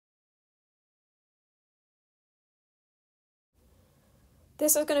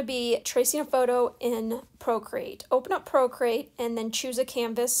This is going to be tracing a photo in Procreate. Open up Procreate and then choose a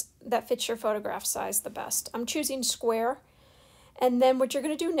canvas that fits your photograph size the best. I'm choosing square. And then what you're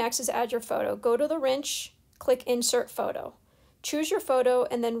going to do next is add your photo. Go to the wrench, click Insert Photo. Choose your photo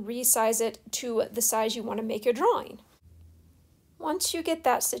and then resize it to the size you want to make your drawing. Once you get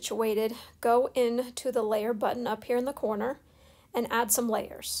that situated, go into the layer button up here in the corner and add some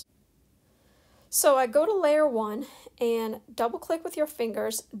layers. So I go to layer 1 and double click with your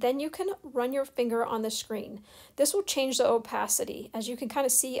fingers, then you can run your finger on the screen. This will change the opacity. As you can kind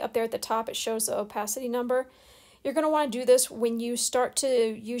of see up there at the top, it shows the opacity number. You're going to want to do this when you start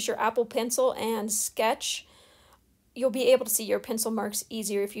to use your Apple Pencil and sketch. You'll be able to see your pencil marks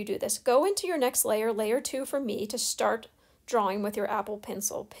easier if you do this. Go into your next layer, layer 2 for me, to start drawing with your Apple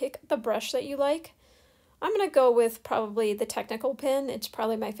Pencil. Pick the brush that you like. I'm going to go with probably the technical pen. It's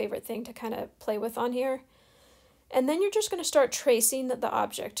probably my favorite thing to kind of play with on here. And then you're just going to start tracing the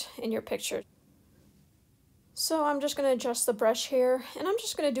object in your picture. So I'm just going to adjust the brush here, and I'm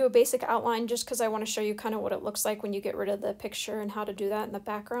just going to do a basic outline just because I want to show you kind of what it looks like when you get rid of the picture and how to do that in the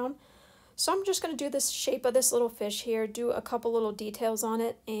background. So I'm just going to do this shape of this little fish here, do a couple little details on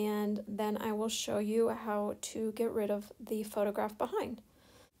it, and then I will show you how to get rid of the photograph behind.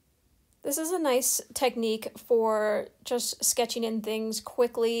 This is a nice technique for just sketching in things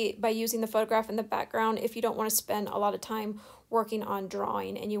quickly by using the photograph in the background if you don't want to spend a lot of time working on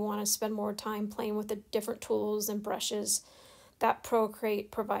drawing and you want to spend more time playing with the different tools and brushes that Procreate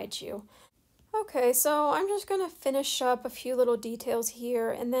provides you. Okay, so I'm just going to finish up a few little details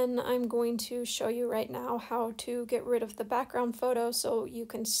here, and then I'm going to show you right now how to get rid of the background photo so you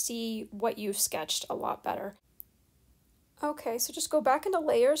can see what you've sketched a lot better. Okay, so just go back into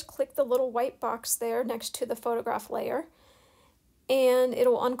layers, click the little white box there next to the photograph layer, and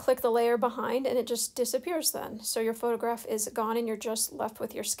it'll unclick the layer behind and it just disappears then. So your photograph is gone and you're just left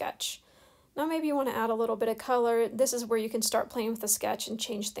with your sketch. Now maybe you want to add a little bit of color. This is where you can start playing with the sketch and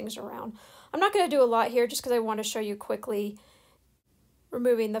change things around. I'm not going to do a lot here just because I want to show you quickly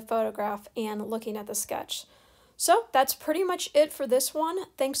removing the photograph and looking at the sketch. So that's pretty much it for this one.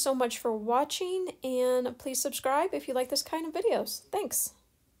 Thanks so much for watching, and please subscribe if you like this kind of videos. Thanks.